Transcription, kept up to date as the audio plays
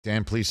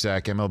Dan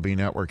Plesac, MLB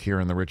Network here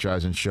on the Rich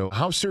Eisen Show.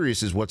 How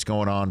serious is what's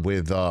going on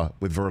with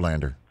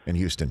Verlander in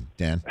Houston,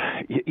 Dan?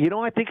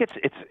 I think it's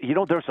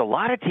there's a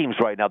lot of teams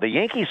right now. The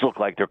Yankees look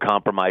like they're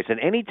compromised. And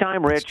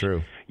anytime, Rich,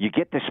 you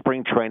get to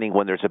spring training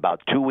when there's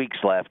about 2 weeks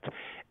left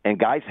and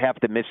guys have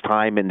to miss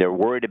time and they're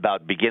worried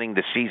about beginning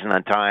the season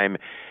on time,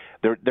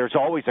 there's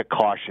always a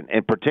caution,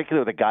 in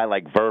particular the guy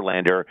like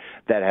Verlander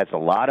that has a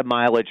lot of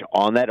mileage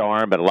on that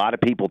arm, and a lot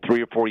of people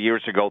 3 or 4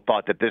 years ago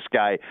thought that this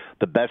guy,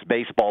 the best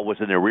baseball was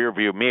in the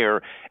rearview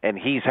mirror, and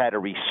he's had a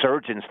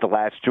resurgence the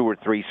last 2 or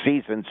 3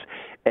 seasons,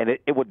 and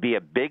it would be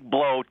a big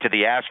blow to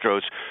the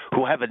Astros,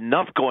 who have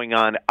enough going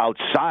on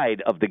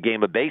outside of the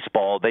game of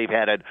baseball. They've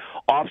had an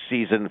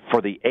off-season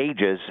for the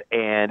ages,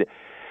 and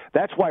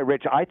that's why,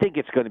 Rich, I think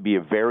it's going to be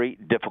a very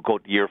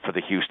difficult year for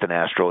the Houston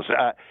Astros.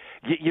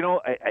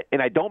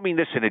 And I don't mean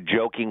this in a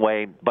joking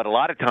way, but a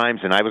lot of times,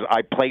 and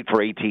I played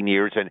for 18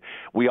 years, and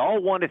we all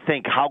want to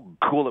think how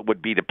cool it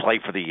would be to play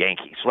for the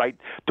Yankees, right?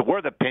 To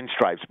wear the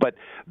pinstripes. But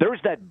there's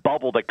that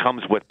bubble that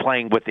comes with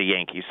playing with the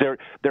Yankees.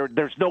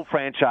 There's no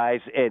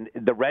franchise, and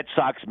the Red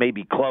Sox may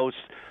be close.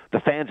 The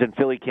fans in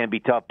Philly can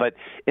be tough, but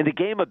in the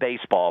game of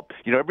baseball,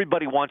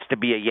 everybody wants to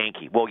be a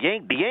Yankee. Well,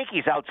 the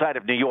Yankees outside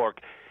of New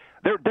York,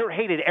 they're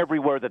hated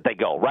everywhere that they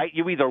go, right?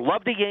 You either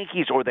love the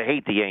Yankees or they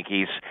hate the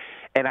Yankees.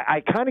 And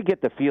I kind of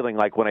get the feeling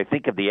like when I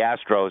think of the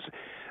Astros,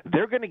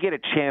 they're going to get a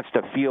chance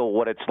to feel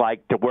what it's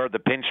like to wear the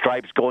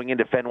pinstripes going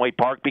into Fenway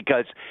Park,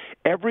 because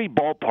every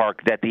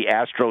ballpark that the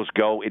Astros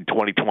go in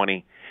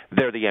 2020,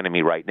 they're the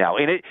enemy right now.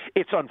 And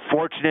it's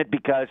unfortunate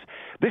because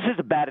this is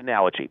a bad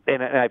analogy,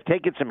 and I've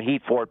taken some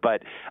heat for it,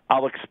 but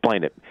I'll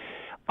explain it.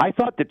 I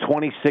thought the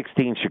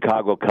 2016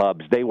 Chicago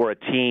Cubs, they were a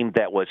team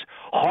that was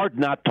hard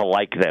not to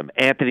like them.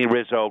 Anthony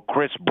Rizzo,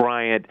 Chris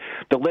Bryant,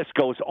 the list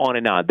goes on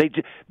and on.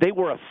 They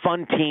were a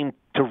fun team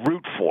to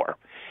root for,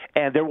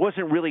 and there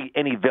wasn't really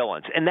any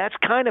villains. And that's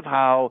kind of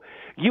how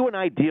you and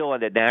I deal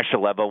at a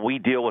national level. We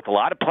deal with a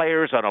lot of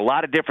players on a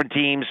lot of different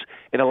teams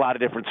in a lot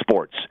of different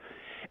sports.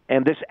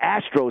 And this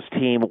Astros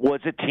team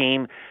was a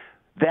team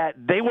that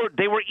they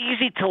were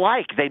easy to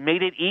like. They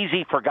made it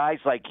easy for guys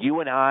like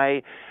you and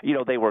I.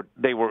 They were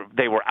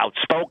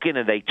outspoken,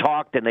 and they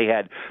talked, and they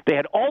had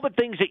all the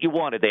things that you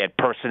wanted. They had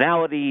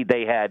personality.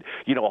 They had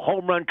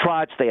home run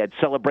trots. They had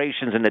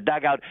celebrations in the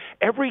dugout.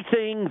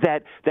 Everything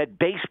that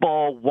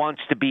baseball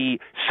wants to be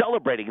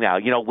celebrating now.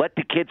 Let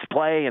the kids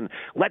play, and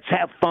let's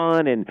have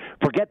fun, and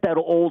forget that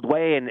old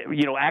way, and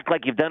act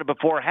like you've done it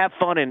before. Have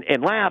fun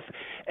and laugh.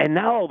 And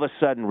now all of a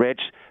sudden, Rich,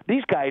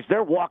 these guys,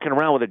 they're walking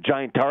around with a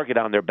giant target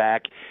on their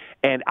back.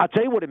 And I'll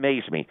tell you what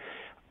amazed me.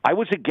 I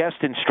was a guest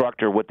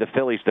instructor with the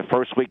Phillies the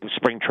first week of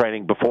spring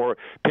training before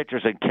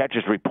pitchers and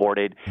catchers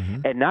reported,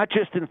 and not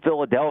just in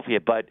Philadelphia,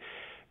 but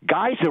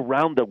guys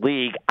around the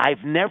league.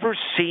 I've never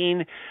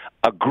seen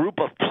a group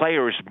of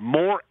players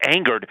more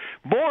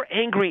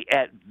angry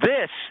at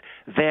this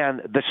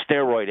than the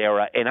steroid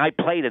era, and I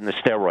played in the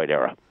steroid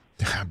era.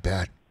 I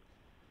bet.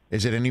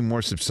 Is it any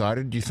more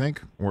subsided, do you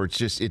think? Or it's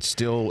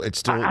still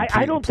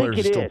I don't think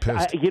it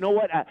is. You know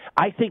what?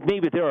 I think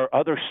maybe there are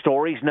other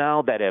stories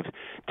now that have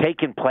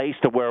taken place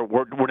to where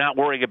we're not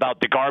worrying about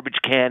the garbage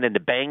can and the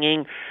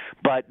banging,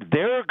 but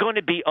they're going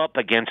to be up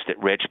against it,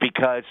 Rich,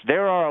 because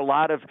there are a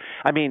lot of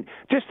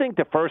just think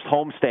the first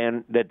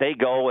homestand that they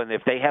go, and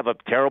if they have a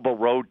terrible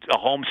a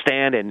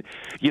homestand, and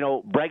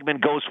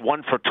Bregman goes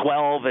 1 for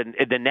 12, and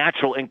the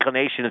natural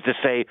inclination is to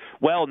say,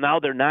 well,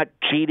 now they're not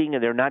cheating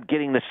and they're not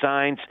getting the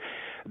signs.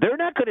 They're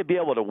not going to be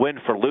able to win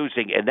for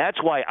losing, and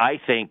that's why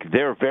I think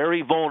they're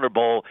very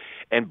vulnerable,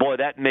 and, boy,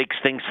 that makes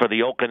things for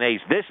the Oakland A's.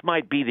 This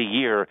might be the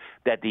year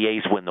that the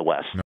A's win the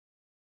West.